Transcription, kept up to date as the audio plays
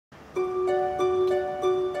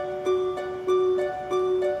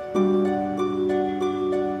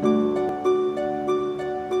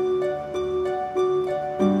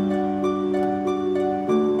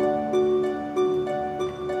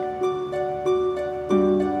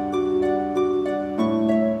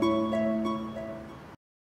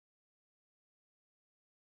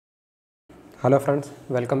Hello friends,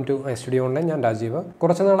 welcome to iStudio Online. I am Rajiv.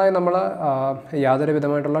 കുറച്ച് നാളായി നമ്മൾ യാതൊരു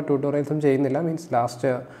വിധമായിട്ടുള്ള ട്യൂട്ടോറിയൽസും ചെയ്യുന്നില്ല മീൻസ്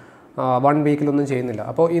ലാസ്റ്റ് 1 വീക്കിലൊന്നും ചെയ്യുന്നില്ല.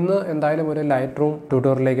 അപ്പോൾ ഇന്ന് എന്തായാലും ഒരു Lightroom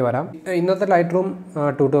ട്യൂട്ടോറിയലിലേക്ക് വരാം. ഇന്നത്തെ Lightroom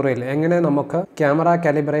ട്യൂട്ടോറിയൽ എങ്ങനെ നമുക്ക് ക്യാമറ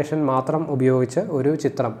കാലിബ്രേഷൻ മാത്രം ഉപയോഗിച്ച് ഒരു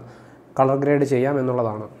ചിത്രം കളർ ഗ്രേഡ് ചെയ്യാം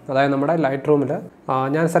എന്നുള്ളതാണ്. അതായത് നമ്മുടെ Lightroomൽ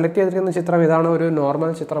ഞാൻ സെലക്ട് ചെയ്തിരിക്കുന്ന ചിത്രം ഇതാണ്, ഒരു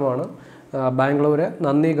നോർമൽ ചിത്രമാണ്. ബാംഗ്ലൂർ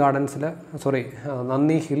നന്ദി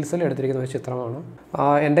ഹിൽസിൽ എടുത്തിരിക്കുന്ന ഒരു ചിത്രമാണ്.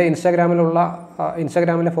 എൻ്റെ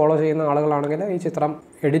ഇൻസ്റ്റാഗ്രാമിൽ ഫോളോ ചെയ്യുന്ന ആളുകളാണെങ്കിൽ ഈ ചിത്രം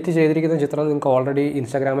എഡിറ്റ് ചെയ്തിരിക്കുന്ന ചിത്രം നിങ്ങൾക്ക് ഓൾറെഡി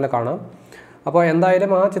ഇൻസ്റ്റാഗ്രാമിൽ കാണാം. അപ്പോൾ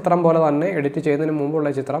എന്തായാലും ആ ചിത്രം പോലെ തന്നെ എഡിറ്റ് ചെയ്യുന്നതിന്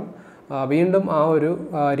മുമ്പുള്ള ചിത്രം വീണ്ടും ആ ഒരു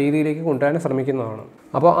രീതിയിലേക്ക് കൊണ്ടുവരാൻ ശ്രമിക്കുന്നതാണ്.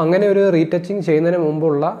 അപ്പോൾ അങ്ങനെ ഒരു റീടച്ചിങ് ചെയ്യുന്നതിന്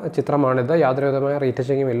മുമ്പുള്ള ചിത്രമാണിത്. യാതൊരു വിധമായ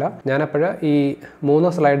റീടച്ചിങ്ങും ഇല്ല. ഞാനപ്പോൾ ഈ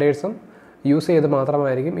 3 സ്ലൈഡേഴ്സും യൂസ് ചെയ്ത്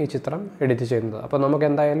മാത്രമായിരിക്കും ഈ ചിത്രം എഡിറ്റ് ചെയ്യുന്നത്. അപ്പോൾ നമുക്ക്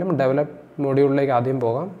എന്തായാലും ഡെവലപ്പ് മോഡ്യൂളിലേക്ക് ആദ്യം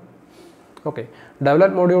പോകാം. ഓക്കെ,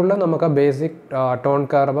 ഡെവലപ്പ് മോഡ്യൂളിൽ നമുക്ക് basic tone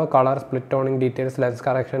curve, colour, split toning, details, lens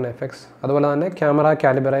correction, effects, അതുപോലെ തന്നെ ക്യാമറ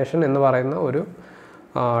കാലിബ്രേഷൻ എന്ന് പറയുന്ന ഒരു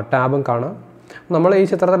ടാബും കാണാം. നമ്മൾ ഈ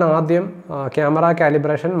ചിത്രത്തിന് ആദ്യം ക്യാമറ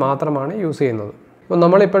കാലിബ്രേഷൻ മാത്രമാണ് യൂസ് ചെയ്യുന്നത്. അപ്പോൾ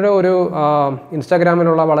നമ്മളിപ്പോഴും ഒരു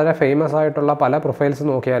ഇൻസ്റ്റാഗ്രാമിലുള്ള വളരെ ഫേമസ് ആയിട്ടുള്ള പല പ്രൊഫൈൽസ്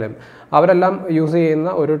നോക്കിയാലും അവരെല്ലാം യൂസ് ചെയ്യുന്ന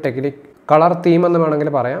ഒരു ടെക്നിക്ക് കളർ തീം എന്ന് വേണമെങ്കിൽ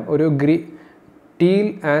പറയാം. ഒരു teal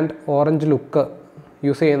and orange look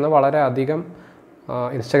use ചെയ്യുന്ന വളരെ അധികം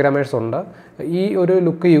ഇൻസ്റ്റാഗ്രാമേഴ്സ് ഉണ്ട്. ഈ ഒരു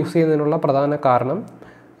ലുക്ക് യൂസ് ചെയ്യുന്നതിനുള്ള പ്രധാന കാരണം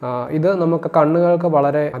ഇത് നമുക്ക് കണ്ണുകൾക്ക്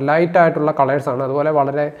വളരെ ലൈറ്റായിട്ടുള്ള കളേഴ്സാണ്. അതുപോലെ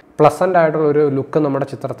വളരെ പ്ലസൻ്റ് ആയിട്ടുള്ള ഒരു ലുക്ക് നമ്മുടെ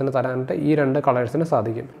ചിത്രത്തിന് തരാനായിട്ട് ഈ 2 കളേഴ്സിന്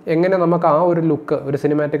സാധിക്കും. എങ്ങനെ നമുക്ക് ആ ഒരു ലുക്ക്, ഒരു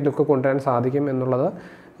സിനിമാറ്റിക് ലുക്ക് കൊണ്ടുവരാൻ സാധിക്കും എന്നുള്ളത്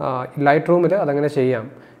ലൈറ്റ് അതങ്ങനെ ചെയ്യാം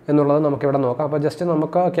എന്നുള്ളത് നമുക്കിവിടെ നോക്കാം. അപ്പോൾ ജസ്റ്റ്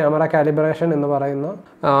നമുക്ക് ക്യാമറ കാലിബ്രേഷൻ എന്ന് പറയുന്ന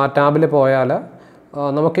ടാബിൽ പോയാൽ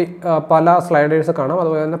നമുക്ക് പല സ്ലൈഡേഴ്സ് കാണാം.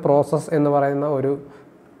 അതുപോലെ തന്നെ പ്രോസസ്സ് എന്ന് പറയുന്ന ഒരു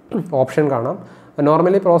ഓപ്ഷൻ കാണാം.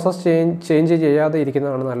 നോർമലി പ്രോസസ്സ് ചേഞ്ച് ചെയ്യാതെ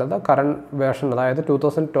ഇരിക്കുന്നതാണ് നല്ലത്. കറണ്ട് വേർഷൻ, അതായത്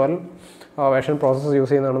 2012 വേർഷൻ പ്രോസസ്സ്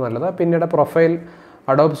യൂസ് ചെയ്യുന്നതാണ് നല്ലത്. പിന്നീട് പ്രൊഫൈൽ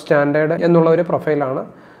അഡോബ് സ്റ്റാൻഡേർഡ് എന്നുള്ള ഒരു പ്രൊഫൈലാണ്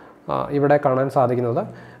ഇവിടെ കാണാൻ സാധിക്കുന്നത്.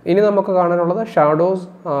 ഇനി നമുക്ക് കാണാനുള്ളത് shadows,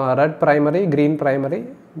 red primary, green primary,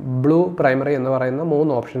 blue primary എന്ന് പറയുന്ന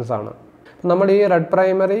 3 ഓപ്ഷൻസാണ്. നമ്മൾ ഈ red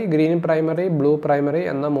primary, green primary, blue primary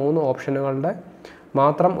എന്ന 3 ഓപ്ഷനുകളുടെ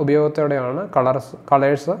മാത്രം ഉപയോഗത്തോടെയാണ്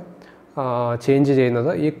കളേഴ്സ് ചേഞ്ച് ചെയ്യുന്നത്.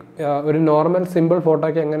 ഈ ഒരു നോർമൽ സിമ്പിൾ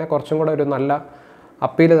ഫോട്ടോയ്ക്ക് എങ്ങനെ കുറച്ചും കൂടെ ഒരു നല്ല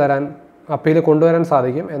അപ്പീൽ കൊണ്ടുവരാൻ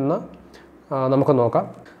സാധിക്കും എന്ന് നമുക്ക് നോക്കാം.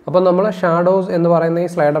 അപ്പോൾ നമ്മൾ ഷാഡോസ് എന്ന് പറയുന്ന ഈ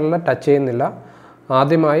സ്ലൈഡറിൽ ടച്ച് ചെയ്യുന്നില്ല.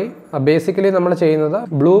 ആദ്യമായി ബേസിക്കലി നമ്മൾ ചെയ്യുന്നത്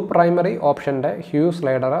ബ്ലൂ പ്രൈമറി ഓപ്ഷൻ്റെ ഹ്യൂ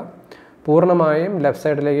സ്ലൈഡർ പൂർണ്ണമായും ലെഫ്റ്റ്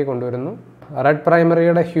സൈഡിലേക്ക് കൊണ്ടുവരുന്നു. റെഡ്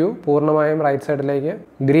പ്രൈമറിയുടെ ഹ്യൂ പൂർണ്ണമായും റൈറ്റ് സൈഡിലേക്ക്,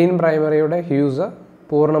 ഗ്രീൻ പ്രൈമറിയുടെ ഹ്യൂസ്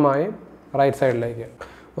പൂർണ്ണമായും റൈറ്റ് സൈഡിലേക്ക്.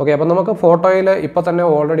 ഓക്കെ, അപ്പോൾ നമുക്ക് ഫോട്ടോയിൽ ഇപ്പോൾ തന്നെ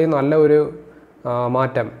ഓൾറെഡി നല്ലൊരു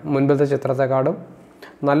മാറ്റം, മുൻപത്തെ ചിത്രത്തെക്കാളും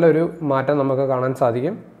നല്ലൊരു മാറ്റം നമുക്ക് കാണാൻ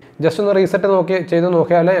സാധിക്കും. ജസ്റ്റ് ഒന്ന് റീസെറ്റ് ചെയ്ത്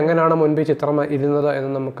നോക്കിയാൽ എങ്ങനെയാണ് മുൻപ് ഈ ചിത്രം ഇരുന്നത്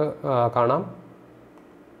എന്ന് നമുക്ക് കാണാം.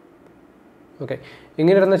 ഓക്കെ,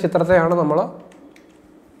 ഇങ്ങനെ ഇരുന്ന ചിത്രത്തെയാണ് നമ്മൾ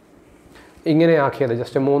ഇങ്ങനെ ആക്കിയത്,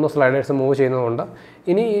 ജസ്റ്റ് 3 സ്ലൈഡേഴ്സ് മൂവ് ചെയ്യുന്നതുകൊണ്ട്.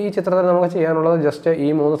 ഇനി ഈ ചിത്രത്തിൽ നമുക്ക് ചെയ്യാനുള്ളത് ജസ്റ്റ് ഈ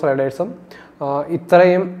 3 സ്ലൈഡേഴ്സും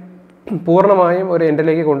ഇത്രയും പൂർണ്ണമായും ഒരു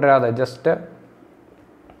എൻഡിലേക്ക് കൊണ്ടുവരാതെ ജസ്റ്റ്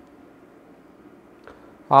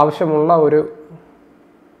ആവശ്യമുള്ള ഒരു,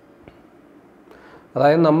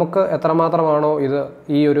 അതായത് നമുക്ക് എത്രമാത്രമാണോ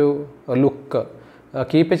ഈ ഒരു ലുക്ക്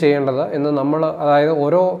കീപ്പ് ചെയ്യേണ്ടത് എന്ന് നമ്മൾ, അതായത്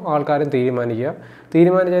ഓരോ ആൾക്കാരും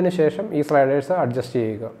തീരുമാനിച്ചതിന് ശേഷം ഈ സ്ലൈഡേഴ്സ് അഡ്ജസ്റ്റ്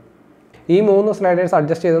ചെയ്യുക. ഈ 3 സ്ലൈഡേഴ്സ്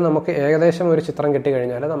അഡ്ജസ്റ്റ് ചെയ്ത് നമുക്ക് ഏകദേശം ഒരു ചിത്രം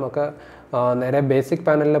കിട്ടിക്കഴിഞ്ഞാൽ നമുക്ക് നേരെ ബേസിക്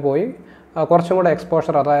പാനലിൽ പോയി കുറച്ചും കൂടെ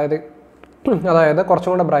എക്സ്പോഷർ, അതായത്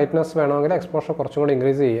കുറച്ചും കൂടെ ബ്രൈറ്റ്നസ് വേണമെങ്കിൽ എക്സ്പോഷർ കുറച്ചും കൂടെ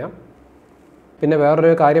ഇൻക്രീസ് ചെയ്യാം. പിന്നെ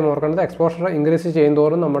വേറൊരു കാര്യം ഓർക്കേണ്ടത്, എക്സ്പോഷർ ഇൻക്രീസ്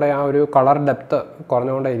ചെയ്യുന്തോറും നമ്മുടെ ആ ഒരു കളർ ഡെപ്ത്ത്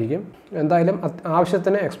കുറഞ്ഞുകൊണ്ടേയിരിക്കും. എന്തായാലും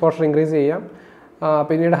ആവശ്യത്തിന് എക്സ്പോഷർ ഇൻക്രീസ് ചെയ്യാം.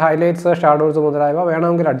 പിന്നീട് ഹൈലൈറ്റ്സ്, ഷാഡോസ് മുതലായവ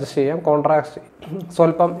വേണമെങ്കിൽ അഡ്ജസ്റ്റ് ചെയ്യാം. കോൺട്രാസ്റ്റ്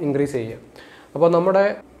സ്വല്പം ഇൻക്രീസ് ചെയ്യാം. അപ്പോൾ നമ്മുടെ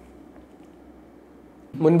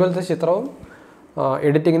മുൻപത്തെ ചിത്രവും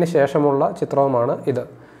എഡിറ്റിങ്ങിന് ശേഷമുള്ള ചിത്രവുമാണ് ഇത്.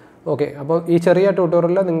 ഓക്കെ, അപ്പോൾ ഈ ചെറിയ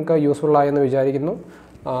ട്യൂട്ടോറിയൽ നിങ്ങൾക്ക് യൂസ്ഫുള്ളായെന്ന് വിചാരിക്കുന്നു.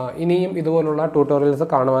 ഇനിയും ഇതുപോലുള്ള ട്യൂട്ടോറിയൽസ്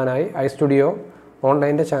കാണുവാനായി iStudio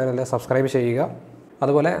ഓൺലൈൻ്റെ ചാനൽ സബ്സ്ക്രൈബ് ചെയ്യുക.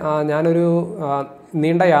 അതുപോലെ ഞാനൊരു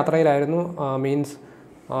നീണ്ട യാത്രയിലായിരുന്നു, മീൻസ്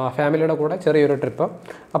ഫാമിലിയുടെ കൂടെ ചെറിയൊരു ട്രിപ്പ്.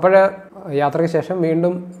 അപ്പോൾ യാത്രയ്ക്ക് ശേഷം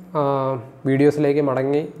വീണ്ടും വീഡിയോസിലേക്ക്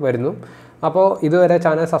മടങ്ങി വരുന്നു. അപ്പോൾ ഇതുവരെ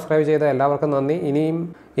ചാനൽ സബ്സ്ക്രൈബ് ചെയ്ത എല്ലാവർക്കും നന്ദി.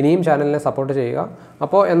 ഇനിയും ചാനലിനെ സപ്പോർട്ട് ചെയ്യുക.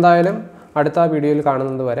 അപ്പോൾ എന്തായാലും അടുത്ത വീഡിയോയിൽ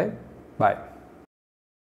കാണുന്നത് വരെ ബൈ.